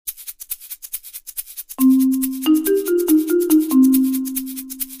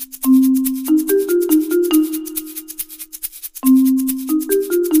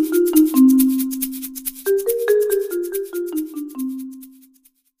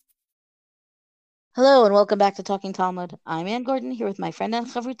Hello and welcome back to Talking Talmud. I'm Ann Gordon here with my friend and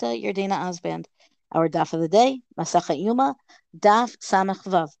chavruta Yerdena Osband. Our daf of the day, Masachet Yuma, daf Samach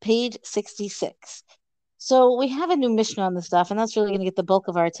Vav, page 66. So we have a new Mishnah on this daf, and that's really going to get the bulk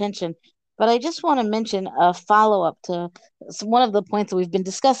of our attention. But I just want to mention a follow-up to one of the points that we've been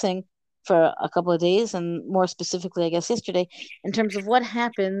discussing for a couple of days, and more specifically, I guess, yesterday, in terms of what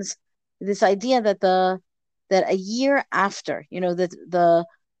happens, this idea that that a year after, that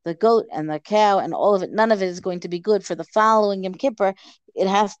the goat and the cow and all of it, none of it is going to be good for the following Yom Kippur.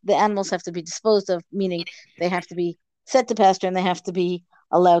 The animals have to be disposed of, meaning they have to be set to pasture and they have to be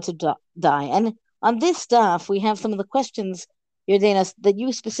allowed to die. And on this stuff, we have some of the questions, Yardanas, that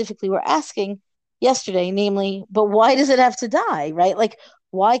you specifically were asking yesterday, namely, but why does it have to die, right? Like,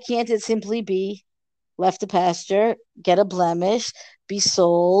 why can't it simply be left to pasture, get a blemish, be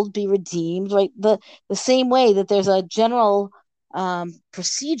sold, be redeemed, right? The same way that there's a general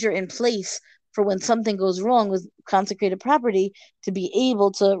procedure in place for when something goes wrong with consecrated property to be able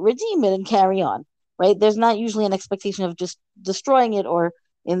to redeem it and carry on, right? There's not usually an expectation of just destroying it or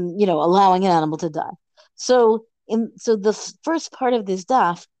allowing an animal to die. So the first part of this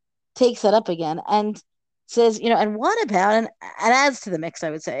daf takes that up again and says, and what about and adds to the mix, I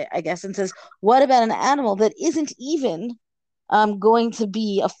would say, I guess, and says, what about an animal that isn't even going to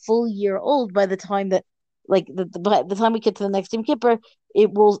be a full year old by the time that, like, by the time we get to the next Yom Kippur,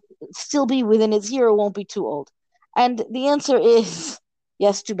 it will still be within its year, it won't be too old. And the answer is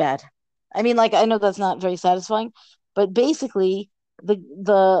yes, too bad. I mean, like, I know that's not very satisfying, but basically, the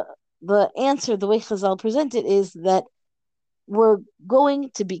the the answer, the way Chazal present it, is that we're going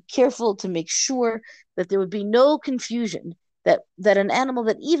to be careful to make sure that there would be no confusion that an animal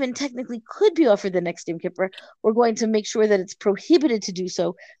that even technically could be offered the next Yom Kippur, we're going to make sure that it's prohibited to do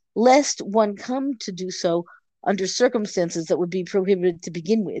so, lest one come to do so under circumstances that would be prohibited to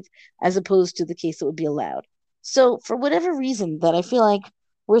begin with, as opposed to the case that would be allowed. So, for whatever reason, that I feel like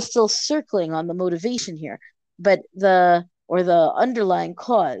we're still circling on the motivation here, but the underlying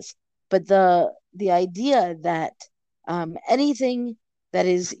cause, but the idea that anything that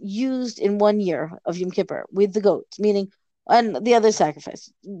is used in 1 year of Yom Kippur with the goat, meaning and the other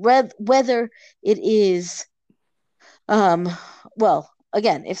sacrifice, whether it is, um, well,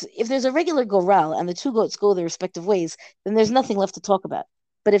 again, if there's a regular goral and the two goats go their respective ways, then there's nothing left to talk about.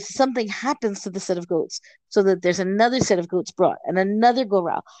 But if something happens to the set of goats, so that there's another set of goats brought and another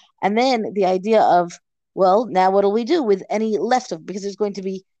goral, and then the idea of, well, now what do we do with any left of, because there's going to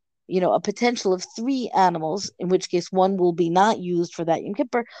be, a potential of three animals, in which case one will be not used for that Yom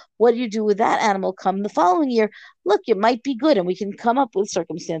Kippur. What do you do with that animal come the following year? Look, it might be good, and we can come up with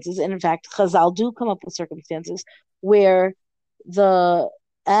circumstances. And in fact, Chazal do come up with circumstances where the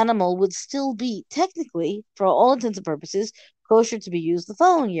animal would still be technically, for all intents and purposes, kosher to be used the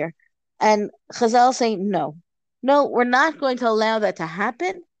following year. And Chazal saying, no, no, we're not going to allow that to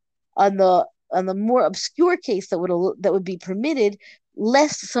happen on the more obscure case that would be permitted,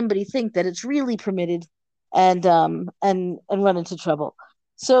 lest somebody think that it's really permitted and run into trouble.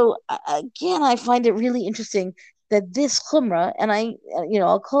 So again, I find it really interesting that this chumrah, and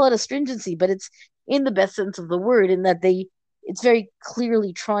I'll call it a stringency, but it's in the best sense of the word, in that it's very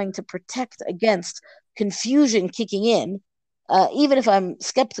clearly trying to protect against confusion kicking in. Even if I'm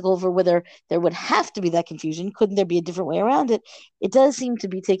skeptical over whether there would have to be that confusion, couldn't there be a different way around it? It does seem to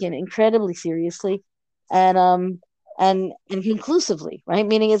be taken incredibly seriously, and conclusively, right?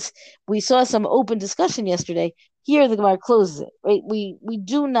 Meaning, we saw some open discussion yesterday. Here, the Gemara closes it, right? We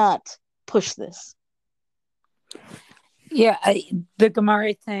do not push this. Yeah, the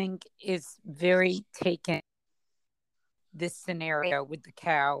Gemara thing is very taken. This scenario with the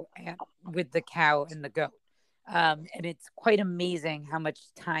cow and the goat, and it's quite amazing how much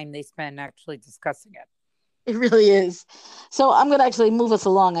time they spend actually discussing it. It really is. So I'm going to actually move us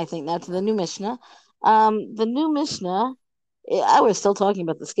along, I think, now to the new Mishnah. The new Mishnah, I was still talking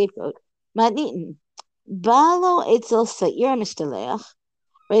about the scapegoat. Matnitin. Balo etzel seir mishtaleach.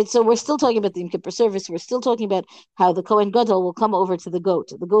 Right, so we're still talking about the Yom Kippur service. We're still talking about how the Kohen Gadol will come over to the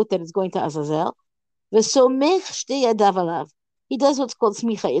goat that is going to Azazel. V'somech shtei yadav alav. He does what's called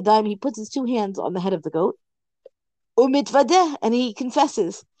smicha yadayim. He puts his two hands on the head of the goat. Umitvadeh, and he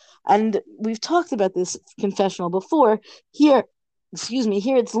confesses. And we've talked about this confessional before. Here,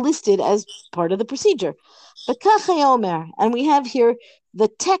 here it's listed as part of the procedure. Omer, and we have here the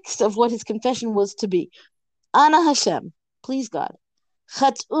text of what his confession was to be. Ana Hashem, please God.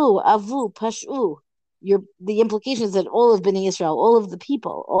 Chat'u, avu, pashu. The implication is that all of Bnei Israel, all of the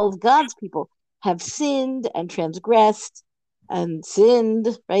people, all of God's people, have sinned and transgressed and sinned,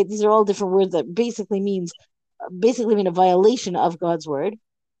 right? These are all different words that basically mean a violation of God's word.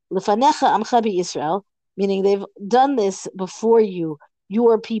 L'fanecha amcha Israel, meaning they've done this before you,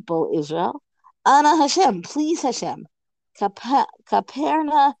 your people Israel. Ana Hashem, please Hashem.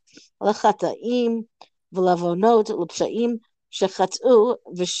 Kaperna l'chataim v'lavonot l'pshaim shechatzu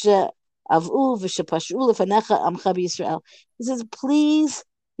v'she'avu v'shepashu l'fanecha amcha Israel. He says, please,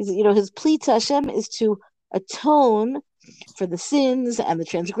 his plea to Hashem is to atone for the sins and the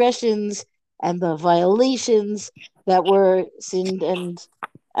transgressions and the violations that were sinned and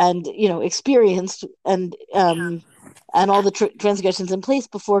experienced and all the transgressions in place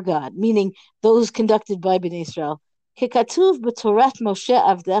before God, meaning those conducted by Bnei Israel. Kikatuv b'Torat Moshe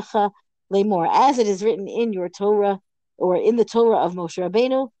Avdecha Lemor, as it is written in your Torah or in the Torah of Moshe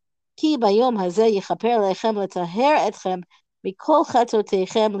Rabbeinu, Ki bayom hazeh yichaper lechem letaher etchem mikol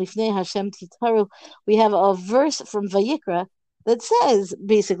chatoteichem lifnei Hashem titaru. We have a verse from Vayikra that says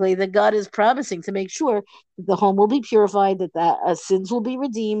basically that God is promising to make sure that the home will be purified, that sins will be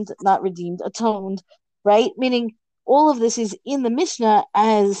atoned, right? Meaning all of this is in the Mishnah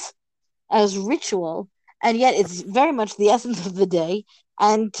as ritual, and yet it's very much the essence of the day,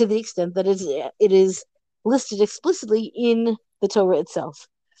 and to the extent that it is listed explicitly in the Torah itself.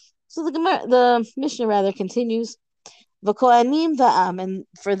 So the Mishnah rather continues, V'kohanim va'am, and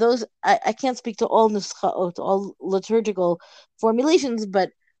for those, I can't speak to all nuschaot, all liturgical formulations, but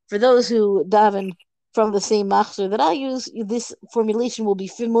for those who daven from the same machzor that I use, this formulation will be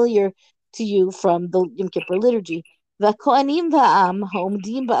familiar to you from the Yom Kippur liturgy. V'kohanim va'am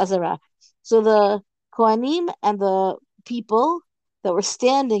ha'omdim ba'azara. So the kohanim and the people that were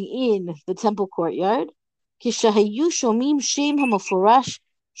standing in the temple courtyard, kishahayu shomim shem hamafurash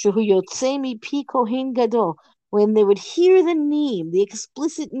shehu yotzei mipi kohen gadol, when they would hear the name, the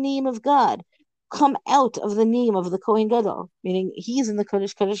explicit name of God, come out of the name of the Kohen Gadol, meaning he's in the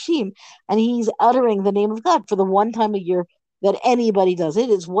Kodesh Kodeshim, and he's uttering the name of God for the one time a year that anybody does it.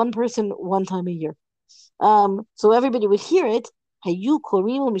 It's one person, one time a year. So everybody would hear it. They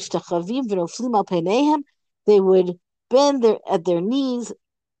would bend at their knees,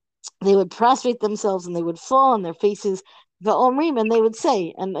 they would prostrate themselves, and they would fall on their faces. And they would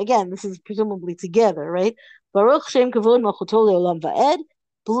say, and again, this is presumably together, right? Baruch Shem Kavod Malchuto Leolam Va'ed.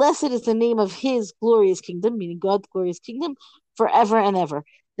 Blessed is the name of His glorious kingdom, meaning God's glorious kingdom, forever and ever.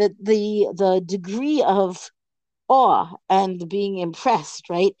 That the degree of awe and being impressed,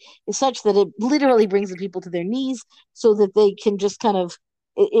 right, is such that it literally brings the people to their knees, so that they can just kind of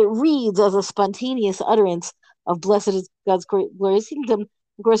it reads as a spontaneous utterance of blessed is God's glorious kingdom.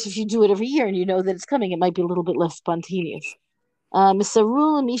 Of course, if you do it every year and you know that it's coming, it might be a little bit less spontaneous.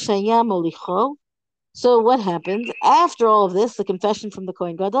 So what happens after all of this, the confession from the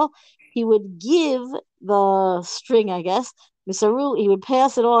Kohen Gadol, he would give the string, I guess, Misaru, he would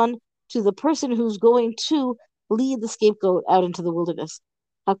pass it on to the person who's going to lead the scapegoat out into the wilderness.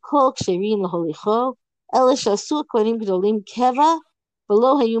 Hakol ksherin laholicho, ela shasu kohanim gedolim keva,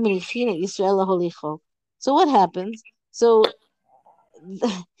 v'lo hayu menichin et Yisrael laholicho. So what happens? So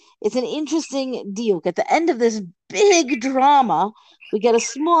it's an interesting deal. At the end of this big drama, we get a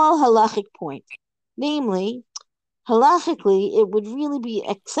small halachic point. Namely, halachically, it would really be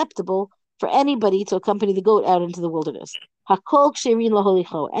acceptable for anybody to accompany the goat out into the wilderness. Hakol ksherin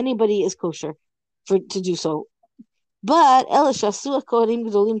laholicho. Anybody is kosher to do so. But elishasu kohanim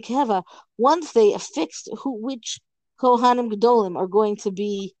gedolim keva, once they affixed which kohanim gedolim are going to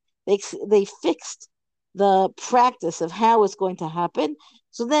be, they fixed the practice of how it's going to happen.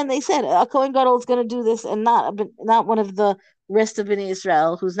 So then they said a Kohen Gadol is going to do this, and not one of the rest of Bnei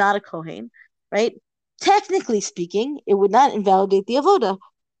Israel who's not a Kohen, right? Technically speaking, it would not invalidate the avoda,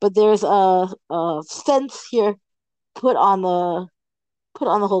 but there's a fence here put on the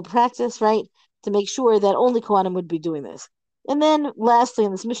whole practice, right, to make sure that only Kohanim would be doing this. And then lastly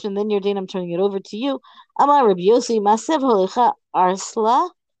in this mission, then Yardain, I'm turning it over to you. Amar Rabbi Yossi Masev Holecha Arsla.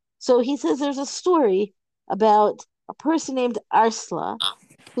 So he says there's a story about a person named Arsla,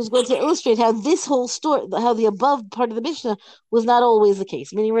 who's going to illustrate how this whole story, how the above part of the Mishnah was not always the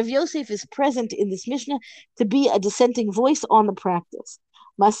case. Meaning Rav Yosef is present in this Mishnah to be a dissenting voice on the practice.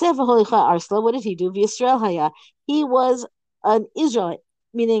 Masev Holicha Arsla, what did he do? V'Yisrael Haya. He was an Israelite,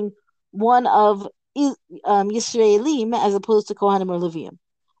 meaning one of Yisraelim as opposed to Kohanim or Levium,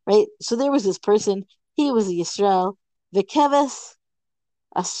 right? So there was this person, he was a Yisrael, V'Keves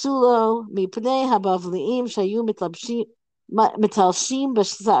Asulo Mipnei Habavliim Shayu Mitalshim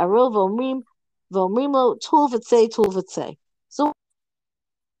B'Sa'aro V'Omrim Lo Tul V'Tzei. So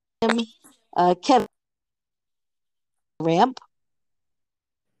Kevin ramp.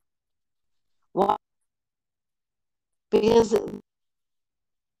 Why? Because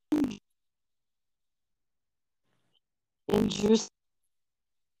in Jerusalem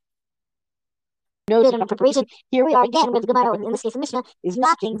noted in our preparation, here we are again, where the Gemara, in this case the Mishnah, is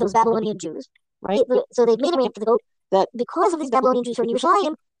mocking those Babylonian Jews, right? So they've made a ramp for the goat that because of these Babylonian Jews from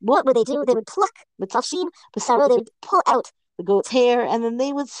Yerushalayim, what would they do? They would pluck the tafshin, the sarah, they would pull out the goat's hair, and then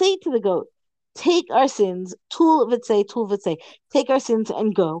they would say to the goat, take our sins, tul v'tzei, take our sins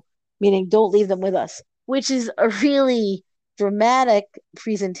and go, meaning don't leave them with us, which is a really dramatic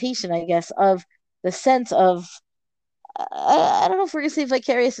presentation, I guess, of the sense of, I don't know if we're going to say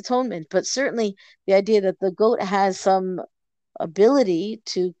vicarious atonement, but certainly the idea that the goat has some ability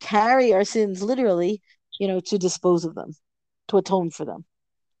to carry our sins literally, to dispose of them, to atone for them.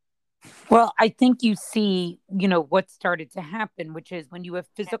 Well, I think you see, what started to happen, which is when you have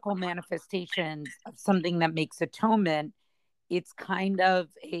physical manifestations of something that makes atonement, it's kind of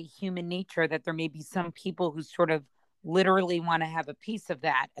a human nature that there may be some people who sort of literally want to have a piece of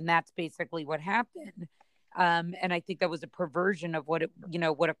that. And that's basically what happened. And I think that was a perversion of what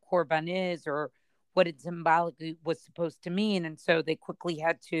what a korban is or what it symbolically was supposed to mean. And so they quickly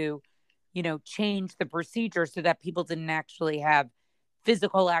had to, change the procedure so that people didn't actually have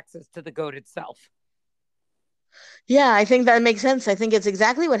physical access to the goat itself. Yeah, I think that makes sense. I think it's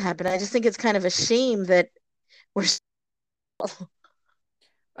exactly what happened. I just think it's kind of a shame that we're.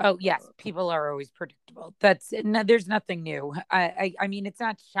 Oh yes, people are always predictable. There's nothing new. I mean, it's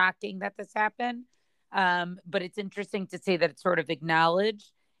not shocking that this happened, but it's interesting to say that it's sort of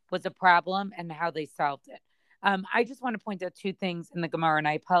acknowledged was a problem and how they solved it. I just want to point out two things in the Gemara, and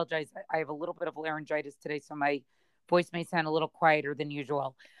I apologize. I have a little bit of laryngitis today, so my voice may sound a little quieter than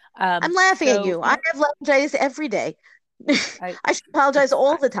usual. I'm laughing at you. I have laryngitis every day. I should apologize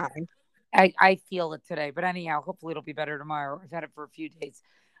all the time. I feel it today, but anyhow, hopefully it'll be better tomorrow. I've had it for a few days.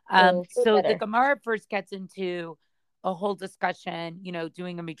 So the Gemara first gets into a whole discussion,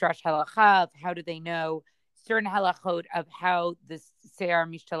 doing a midrash halacha of how do they know certain halachot of how this se'ar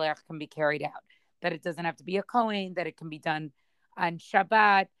mishtalech can be carried out, that it doesn't have to be a kohen, that it can be done on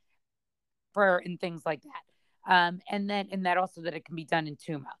Shabbat, and things like that. And that also that it can be done in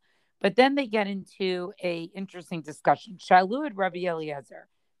Tuma. But then they get into a interesting discussion. Shalu at Rabbi Eliezer.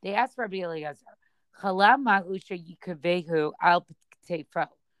 They asked Rabbi Eliezer,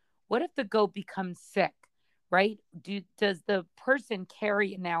 what if the goat becomes sick, right? Does the person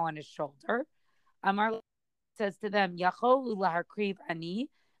carry it now on his shoulder? Amar says to them, ani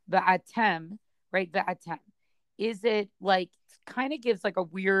va'atem, right? Va'atem. Is it kind of gives a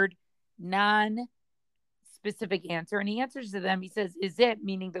weird non-specific answer? And he answers to them, he says, is it,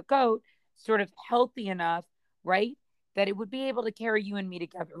 meaning the goat, sort of healthy enough, right, that it would be able to carry you and me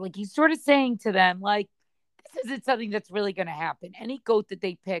together? He's sort of saying to them, this isn't something that's really going to happen. Any goat that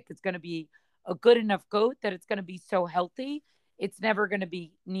they pick is going to be a good enough goat that it's going to be so healthy, it's never going to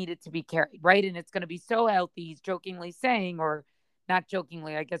be needed to be carried, right? And it's going to be so healthy, he's jokingly saying, or not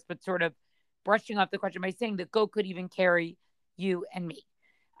jokingly, I guess, but sort of brushing off the question by saying the goat could even carry you and me.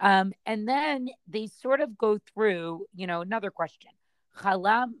 And then they sort of go through, another question.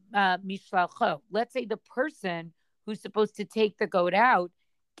 Let's say the person who's supposed to take the goat out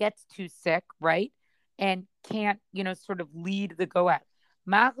gets too sick, right? And can't, sort of lead the goat out.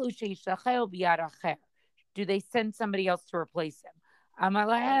 Do they send somebody else to replace him?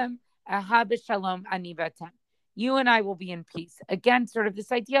 You and I will be in peace. Again, sort of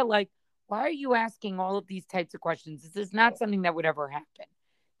this idea why are you asking all of these types of questions? This is not something that would ever happen.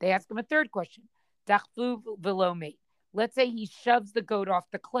 They ask him a third question. Let's say he shoves the goat off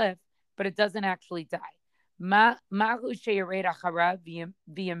the cliff, but it doesn't actually die.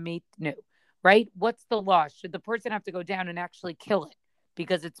 Right? What's the law? Should the person have to go down and actually kill it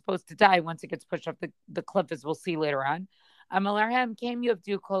because it's supposed to die once it gets pushed off the cliff, as we'll see later on? And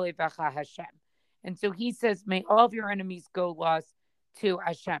so he says, may all of your enemies go lost to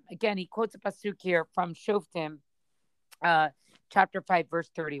Hashem. Again, he quotes a pasuk here from Shoftim, chapter 5, verse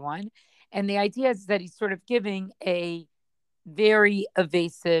 31. And the idea is that he's sort of giving a very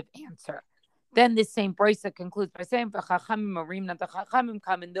evasive answer. Then this same brisa concludes by saying, the Chachamim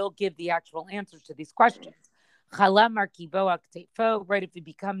come and they'll give the actual answers to these questions. Right? If he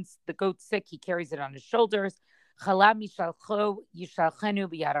becomes the goat sick, he carries it on his shoulders.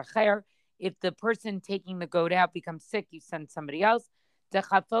 If the person taking the goat out becomes sick, you send somebody else. And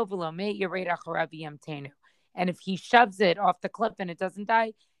if he shoves it off the cliff and it doesn't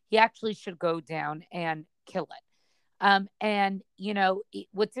die, he actually should go down and kill it. And,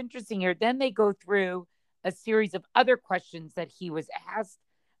 what's interesting here, then they go through a series of other questions that he was asked,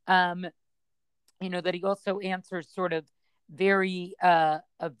 that he also answers sort of very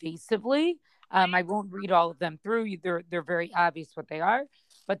evasively. I won't read all of them through. They're very obvious what they are.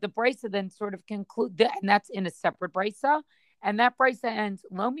 But the brisa then sort of conclude that, and that's in a separate brisa. And that brisa ends,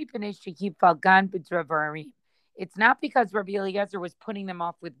 Lomi Pnei Shekib Falgan B'Dravarim. It's not because Rabbi Eliezer was putting them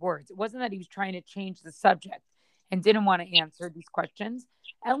off with words. It wasn't that he was trying to change the subject and didn't want to answer these questions.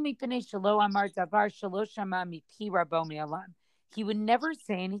 El Mipnei Shelo Amar Davar Shelo Shama Mipi Rabo Me'alam. He would never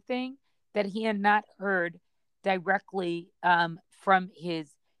say anything that he had not heard directly from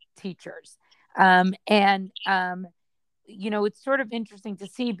his teachers. It's sort of interesting to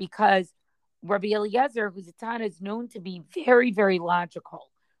see because Rabbi Eliezer, who's a Tana, is known to be very, very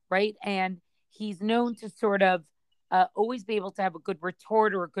logical, right? And he's known to sort of always be able to have a good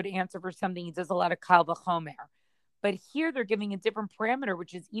retort or a good answer for something. He does a lot of kal v'chomer. But here they're giving a different parameter,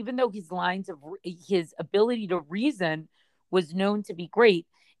 which is even though his ability to reason was known to be great,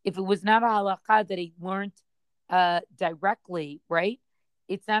 if it was not a halakha that he learned directly, right?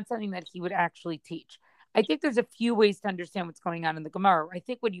 It's not something that he would actually teach. I think there's a few ways to understand what's going on in the Gemara. I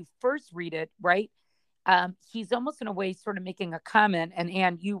think when you first read it, right, he's almost in a way sort of making a comment. And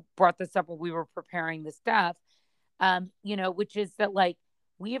Anne, you brought this up when we were preparing the stuff, which is that like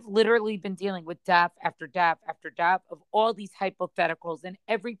we have literally been dealing with daf after daf after daf of all these hypotheticals and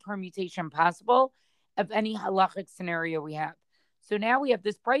every permutation possible of any halachic scenario we have. So now we have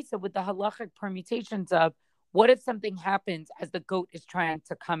this brisa with the halachic permutations of what if something happens as the goat is trying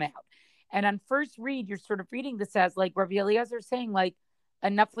to come out. And on first read, you're sort of reading this as like Rabbi Eliezer saying, like,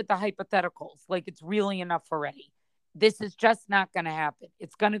 enough with the hypotheticals. Like, it's really enough already. This is just not going to happen.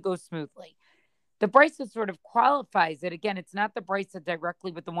 It's going to go smoothly. The brisa sort of qualifies it. Again, it's not the brisa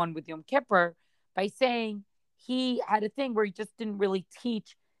directly with the one with Yom Kippur by saying he had a thing where he just didn't really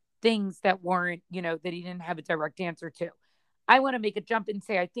teach things that weren't, that he didn't have a direct answer to. I want to make a jump and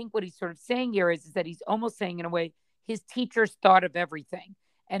say, I think what he's sort of saying here is that he's almost saying in a way, his teachers thought of everything.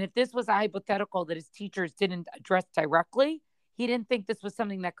 And if this was a hypothetical that his teachers didn't address directly, he didn't think this was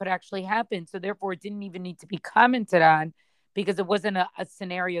something that could actually happen. So therefore, it didn't even need to be commented on because it wasn't a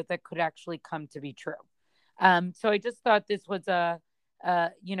scenario that could actually come to be true. So I just thought this was a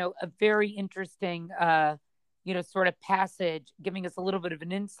very interesting, sort of passage, giving us a little bit of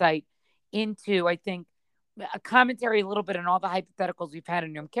an insight into, I think, a commentary a little bit on all the hypotheticals we've had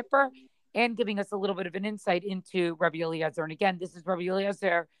in Yom Kippur and giving us a little bit of an insight into Rabbi Eliezer. And again, this is Rabbi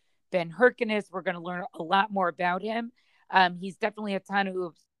Eliezer ben Hyrcanus. We're going to learn a lot more about him. He's definitely a Tana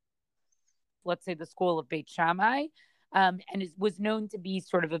of, let's say, the school of Beit Shammai, and was known to be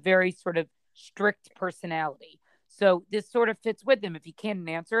sort of a very sort of strict personality. So this sort of fits with him. If he can't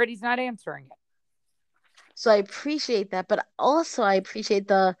answer it, he's not answering it. So I appreciate that, but also I appreciate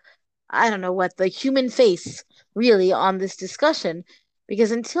the human face really on this discussion.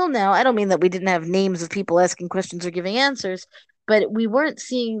 Because until now, I don't mean that we didn't have names of people asking questions or giving answers, but we weren't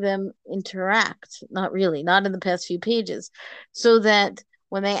seeing them interact. Not really, not in the past few pages. So that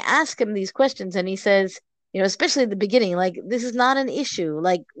when they ask him these questions and he says, especially at the beginning, like, this is not an issue.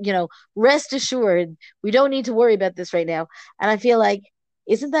 Like, rest assured, we don't need to worry about this right now. And I feel like,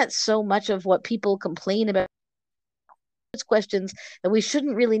 isn't that so much of what people complain about? Questions that we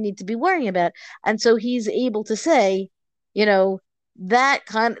shouldn't really need to be worrying about. And so he's able to say,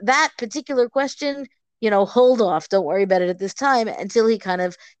 that particular question, hold off, don't worry about it at this time, until he kind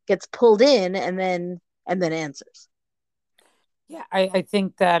of gets pulled in and then answers. Yeah, I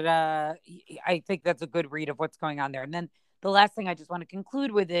think that that's a good read of what's going on there. And then the last thing I just want to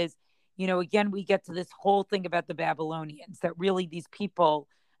conclude with is, again, we get to this whole thing about the Babylonians, that really these people,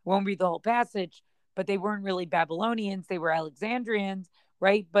 won't read the whole passage, but they weren't really Babylonians, they were Alexandrians,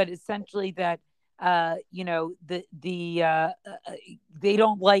 right? But essentially that they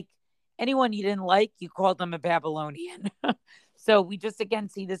don't like anyone you didn't like, you called them a Babylonian. So we just again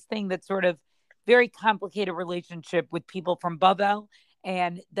see this thing that's sort of very complicated relationship with people from Bavel,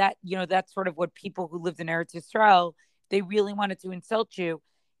 and that that's sort of what people who lived in Eretz Yisrael, they really wanted to insult you.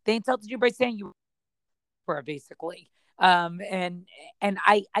 They insulted you by saying you were basically. And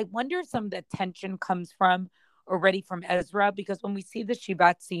I wonder if some of that tension comes from already from Ezra, because when we see the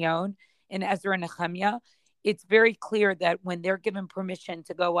Shivat Zion in Ezra and Nehemiah, it's very clear that when they're given permission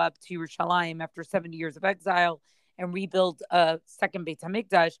to go up to Yerushalayim after 70 years of exile and rebuild a second Beit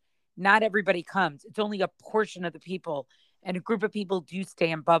HaMikdash, not everybody comes. It's only a portion of the people, and a group of people do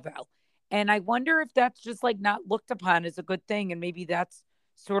stay in Bavel. And I wonder if that's just like not looked upon as a good thing. And maybe that's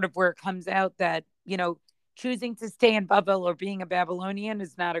sort of where it comes out that, choosing to stay in Bavel or being a Babylonian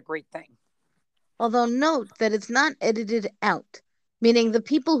is not a great thing. Although note that it's not edited out, meaning the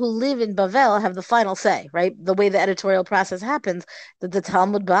people who live in Bavel have the final say, right? The way the editorial process happens, that the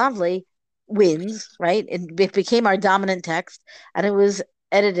Talmud Bavli wins, right? It became our dominant text, and it was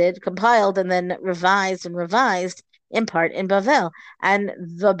edited, compiled, and then revised in part in Bavel. And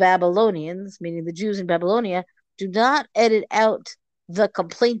the Babylonians, meaning the Jews in Babylonia, Do not edit out the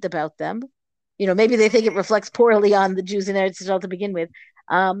complaint about them. Maybe they think it reflects poorly on the Jews in Eretz Yisrael to begin with,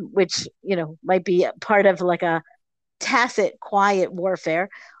 which, might be part of like a tacit, quiet warfare.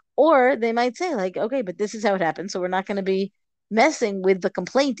 Or they might say, like, okay, but this is how it happened. So we're not going to be messing with the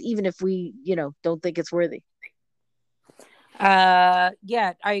complaint, even if we, don't think it's worthy. Yeah,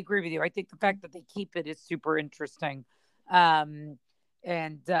 I agree with you. I think the fact that they keep it is super interesting. And,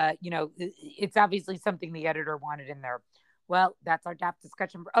 it's obviously something the editor wanted in there. Well, that's our DAF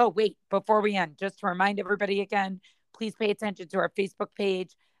discussion. Oh, wait, before we end, just to remind everybody again, please pay attention to our Facebook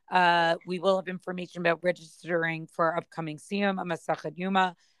page. We will have information about registering for our upcoming Siyum Masachet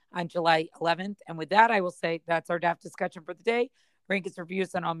Yuma on July 11th. And with that, I will say that's our DAF discussion for the day. Rank its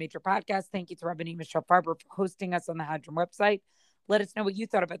reviews on all major podcasts. Thank you to Rabbanit Michelle Farber for hosting us on the Hadran website. Let us know what you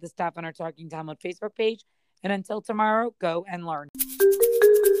thought about this stuff on our Talking Talmud Facebook page. And until tomorrow, go and learn.